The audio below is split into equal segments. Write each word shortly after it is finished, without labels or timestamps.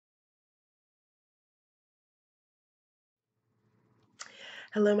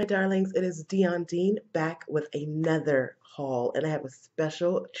Hello, my darlings. It is Dion Dean back with another haul, and I have a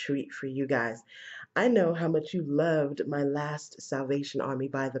special treat for you guys. I know how much you loved my last Salvation Army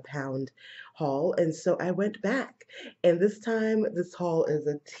by the pound haul, and so I went back. And this time, this haul is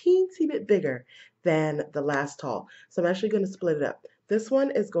a teensy bit bigger than the last haul. So I'm actually going to split it up. This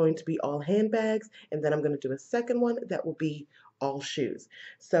one is going to be all handbags, and then I'm going to do a second one that will be all shoes.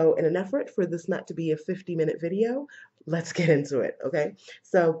 So in an effort for this not to be a 50-minute video, let's get into it, okay?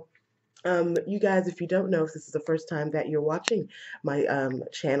 So you guys, if you don't know, if this is the first time that you're watching my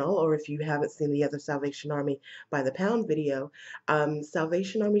channel, or if you haven't seen the other Salvation Army by the pound video,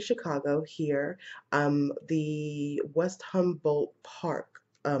 Salvation Army Chicago here, the West Humboldt Park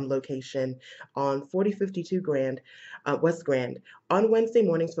location on 4052 Grand, West Grand. On Wednesday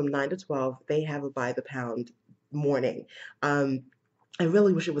mornings from 9 to 12, they have a by the pound morning. I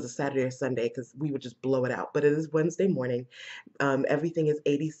really wish it was a Saturday or Sunday because we would just blow it out. But it is Wednesday morning. Everything is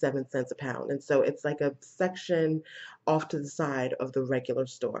 87 cents a pound. And so it's like a section off to the side of the regular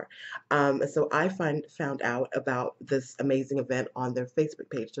store. And so I found out about this amazing event on their Facebook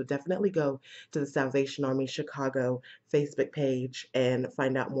page. So definitely go to the Salvation Army Chicago Facebook page and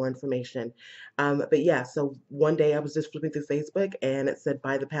find out more information. But yeah, so one day I was just flipping through Facebook and it said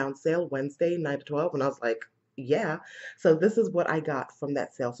buy the pound sale Wednesday, 9 to 12. And I was like, yeah. So this is what I got from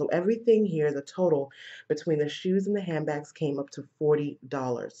that sale. So everything here, the total between the shoes and the handbags came up to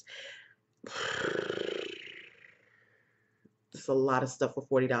 $40. It's a lot of stuff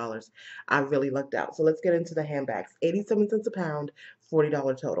for $40. I really lucked out. So let's get into the handbags. 87 cents a pound,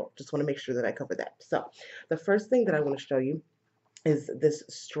 $40 total. Just want to make sure that I cover that. So the first thing that I want to show you is this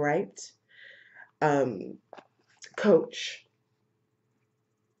striped Coach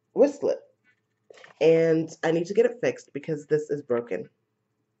wristlet. And I need to get it fixed because this is broken,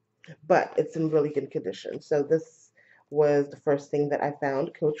 but it's in really good condition. So this was the first thing that I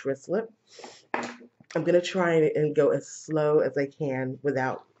found, Coach wristlet. I'm going to try and go as slow as I can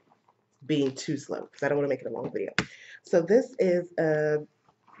without being too slow because I don't want to make it a long video. So this is a,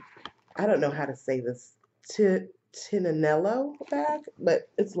 I don't know how to say this, Tinanello bag, but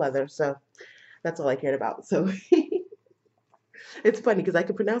it's leather, so that's all I cared about. So it's funny because I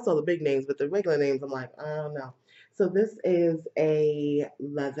can pronounce all the big names, but the regular names, I'm like, I don't know. So this is a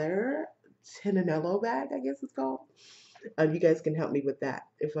leather Tinanello bag, I guess it's called. You guys can help me with that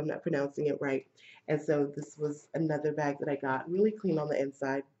if I'm not pronouncing it right. And so this was another bag that I got, really clean on the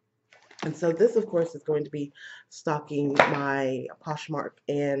inside. And so this, of course, is going to be stocking my Poshmark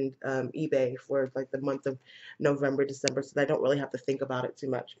and eBay for like the month of November, December, so that I don't really have to think about it too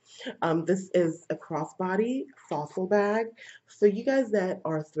much. This is a crossbody fossil bag. So you guys that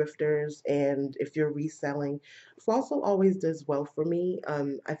are thrifters and if you're reselling, fossil always does well for me.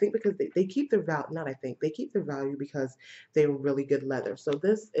 I think because they keep their value, not I think, they keep their value because they're really good leather. So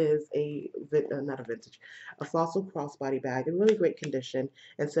this is not a vintage, a fossil crossbody bag in really great condition.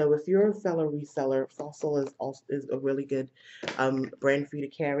 And so if you're a fellow reseller, Fossil is a really good brand for you to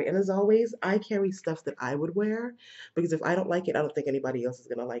carry. And as always, I carry stuff that I would wear because if I don't like it, I don't think anybody else is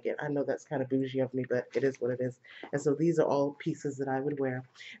going to like it. I know that's kind of bougie of me, but it is what it is. And so these are all pieces that I would wear.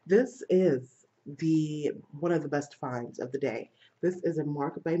 This is one of the best finds of the day. This is a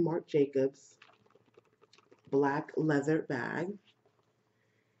Marc by Marc Jacobs black leather bag.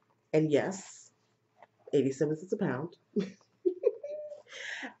 And yes, 87 cents a pound.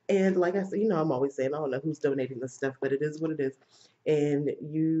 And like I said, I'm always saying, I don't know who's donating this stuff, but it is what it is. And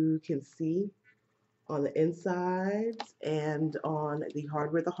you can see on the insides and on the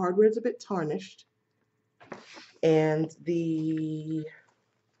hardware is a bit tarnished. And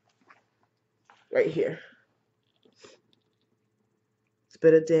right here, it's a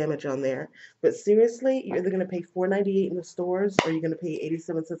bit of damage on there. But seriously, you're either going to pay $4.98 in the stores or you're going to pay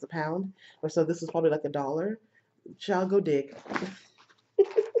 87 cents a pound. Or so this is probably like $1. Child, go dig.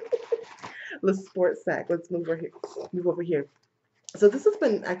 Let's sports sack. Let's move over here. So this has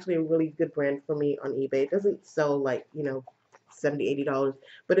been actually a really good brand for me on eBay. It doesn't sell like, $70, $80,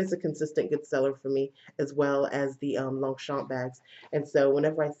 but it's a consistent good seller for me, as well as the Longchamp bags. And so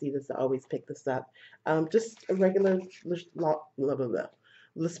whenever I see this, I always pick this up. Just a regular blah, blah, blah.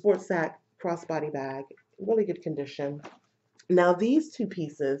 The sports sack crossbody bag, really good condition. Now these two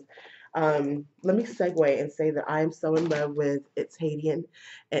pieces, let me segue and say that I am so in love with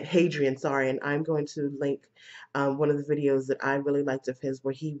Hadrian, sorry, and I'm going to link one of the videos that I really liked of his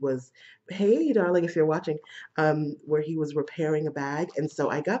where he was, hey darling, if you're watching, where he was repairing a bag. And so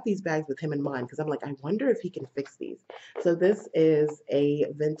I got these bags with him in mind because I'm like, I wonder if he can fix these. So this is a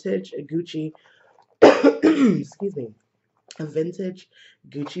vintage Gucci, excuse me, a vintage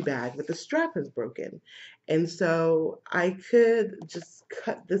Gucci bag, but the strap is broken. And so I could just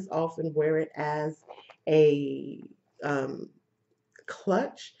cut this off and wear it as a um,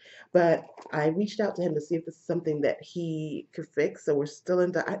 clutch, but I reached out to him to see if this is something that he could fix. So we're still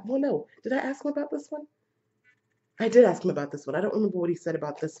in the, well, no, did I ask him about this one? I did ask him about this one. I don't remember what he said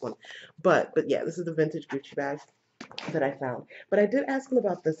about this one, but yeah, this is the vintage Gucci bag that I found. But I did ask him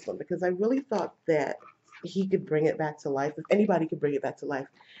about this one because I really thought that he could bring it back to life. If anybody could bring it back to life,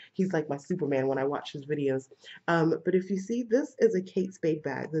 he's like my Superman when I watch his videos. But if you see, this is a Kate Spade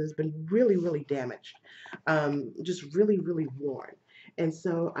bag that has been really, really damaged, just really, really worn. And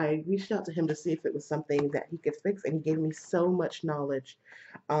so I reached out to him to see if it was something that he could fix, and he gave me so much knowledge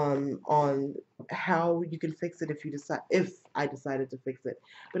on how you can fix it if I decided to fix it.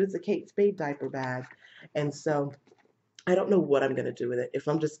 But it's a Kate Spade diaper bag, and so I don't know what I'm gonna do with it. If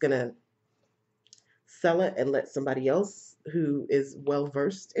I'm just gonna sell it and let somebody else who is well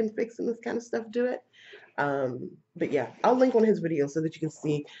versed in fixing this kind of stuff do it. But yeah, I'll link on his video so that you can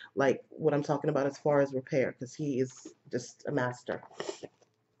see like what I'm talking about as far as repair, because he is just a master.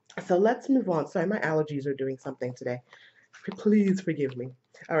 So let's move on. Sorry, my allergies are doing something today. Please forgive me.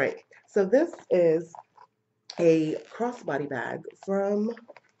 All right. So this is a crossbody bag from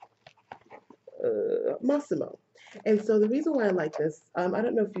Massimo. And so the reason why I like this, I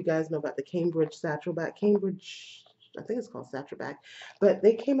don't know if you guys know about the Cambridge satchel bag. Cambridge, I think it's called satchel bag, but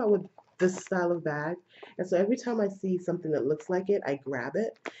they came out with this style of bag. And so every time I see something that looks like it, I grab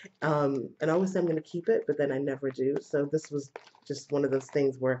it. And I always say I'm going to keep it, but then I never do. So this was just one of those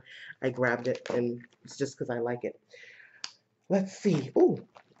things where I grabbed it, and it's just because I like it. Let's see. Ooh,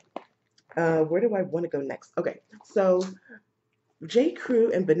 where do I want to go next? Okay, so J.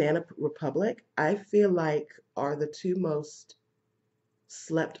 Crew and Banana Republic, I feel like are the two most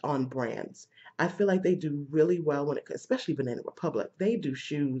slept on brands. I feel like they do really well especially Banana Republic. They do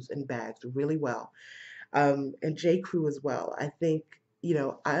shoes and bags really well. And J. Crew as well. I think,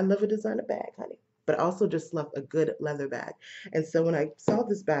 I love a designer bag, honey, but I also just love a good leather bag. And so when I saw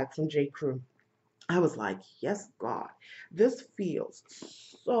this bag from J. Crew, I was like, yes, God, this feels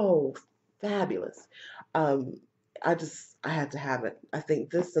so fabulous. Um, I had to have it. I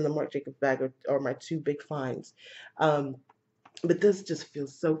think this and the Marc Jacobs bag are my two big finds. Um, but this just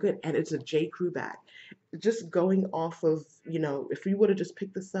feels so good. And it's a J. Crew bag. Just going off of, if you would have just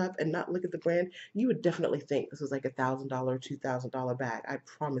picked this up and not look at the brand, you would definitely think this was like $1,000, $2,000 bag. I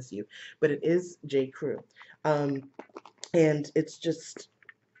promise you. But it is J. Crew. Um, and it's just,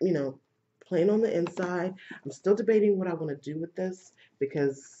 you know, plain on the inside. I'm still debating what I want to do with this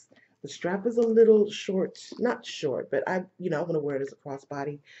because the strap is a little short, not short, but I want to wear it as a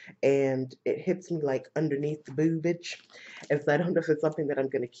crossbody, and it hits me like underneath the boobage. And so I don't know if it's something that I'm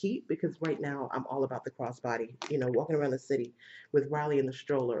going to keep, because right now I'm all about the crossbody. Walking around the city with Riley in the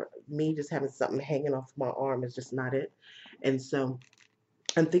stroller, me just having something hanging off my arm is just not it. And so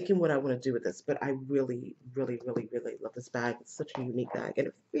I'm thinking what I want to do with this, but I really, really, really, really love this bag. It's such a unique bag, and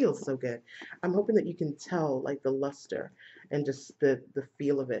it feels so good. I'm hoping that you can tell like the luster and just the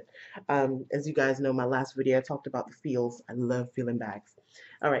feel of it. As you guys know, my last video I talked about the feels. I love feeling bags.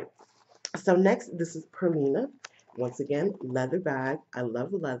 All right, so next, this is Perlina. Once again, leather bag. I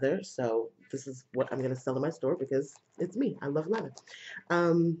love leather, so this is what I'm going to sell in my store because it's me. I love leather.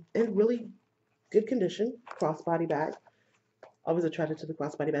 And really good condition, crossbody bag. Always attracted to the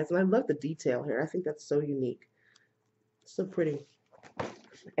crossbody bags, and I love the detail here. I think that's so unique, so pretty.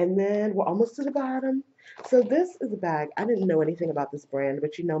 And then we're almost to the bottom. So this is a bag. I didn't know anything about this brand, but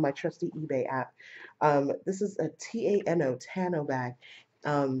my trusty eBay app. This is a Tano bag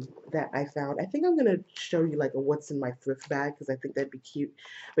that I found. I think I'm gonna show you like a what's in my thrift bag because I think that'd be cute.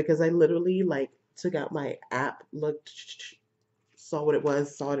 Because I literally like took out my app, looked, saw what it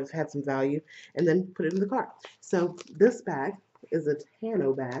was, saw it had some value, and then put it in the cart. So this bag is a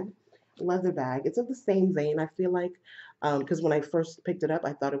Tano bag, leather bag. It's of the same vein, I feel like, because when I first picked it up,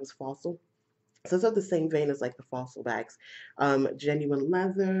 I thought it was Fossil. So it's of the same vein as like the Fossil bags. Genuine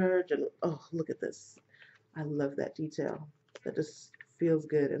leather. Oh, look at this. I love that detail. That just feels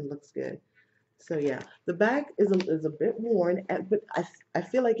good and looks good. So yeah, the bag is a bit worn, but I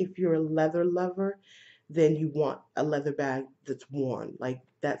feel like if you're a leather lover, then you want a leather bag that's worn. Like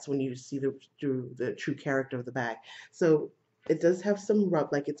that's when you see the true character of the bag. So it does have some rub,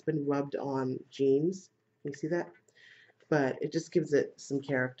 like it's been rubbed on jeans. You see that? But it just gives it some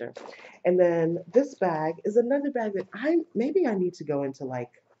character. And then this bag is another bag that I need to go into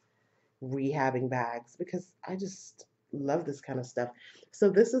like rehabbing bags because I just love this kind of stuff. So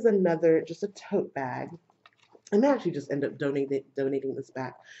this is another, just a tote bag. I may actually just end up donating this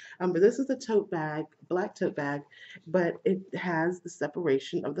back. But this is a tote bag, black tote bag, but it has the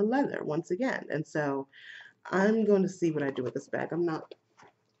separation of the leather once again. And so I'm going to see what I do with this bag. I'm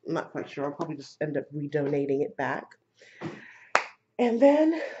not quite sure. I'll probably just end up redonating it back. And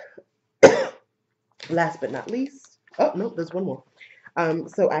then, last but not least, oh no, there's one more.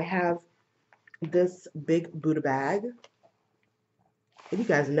 So I have this big Buddha bag. And you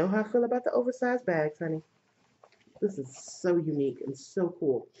guys know how I feel about the oversized bags, honey. This is so unique and so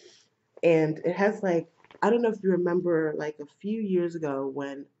cool. And it has like, I don't know if you remember like a few years ago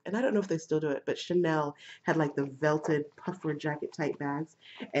when, and I don't know if they still do it, but Chanel had like the velted puffer jacket type bags,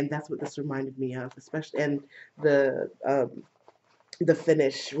 and that's what this reminded me of, especially, and the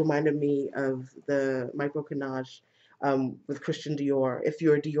finish reminded me of the micro canage with Christian Dior. If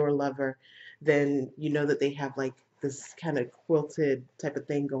you're a Dior lover, then you know that they have like this kind of quilted type of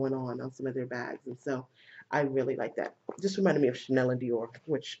thing going on some of their bags, and so I really like that. Just reminded me of Chanel and Dior,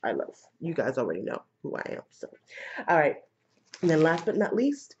 which I love. You guys already know who I am. So, all right. And then last but not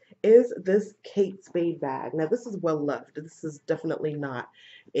least is this Kate Spade bag. Now this is well loved. This is definitely not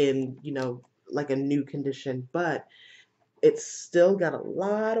in, like a new condition, but it's still got a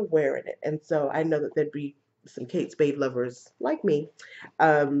lot of wear in it. And so I know that there'd be some Kate Spade lovers like me.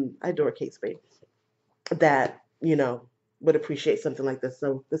 I adore Kate Spade that, would appreciate something like this.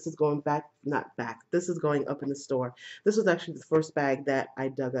 So this is going back, not back, this is going up in the store. This was actually the first bag that I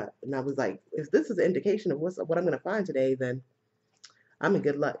dug up. And I was like, if this is an indication of what I'm going to find today, then I'm in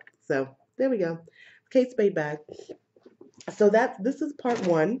good luck. So there we go. Kate Spade bag. So this is part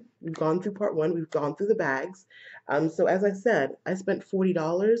one. We've gone through part one. We've gone through the bags. So as I said, I spent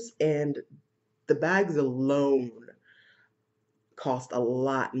 $40, and the bags alone cost a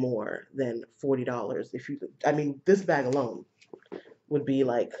lot more than $40. I mean, this bag alone would be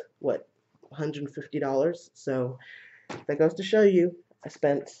like what, $150. So that goes to show you, I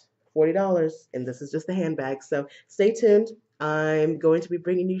spent $40, and this is just the handbag. So stay tuned. I'm going to be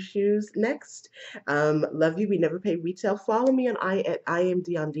bringing you shoes next. Love you. We never pay retail. Follow me at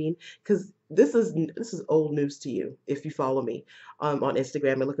IamDionDean, because this is old news to you if you follow me on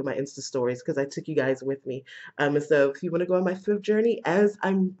Instagram and look at my Insta stories, because I took you guys with me. And so if you want to go on my thrift journey as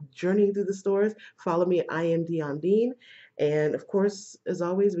I'm journeying through the stores, follow me at IamDionDean. And of course, as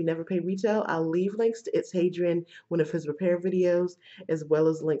always, we never pay retail. I'll leave links to It's Hadrian, one of his repair videos, as well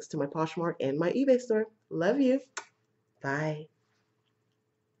as links to my Poshmark and my eBay store. Love you. Bye.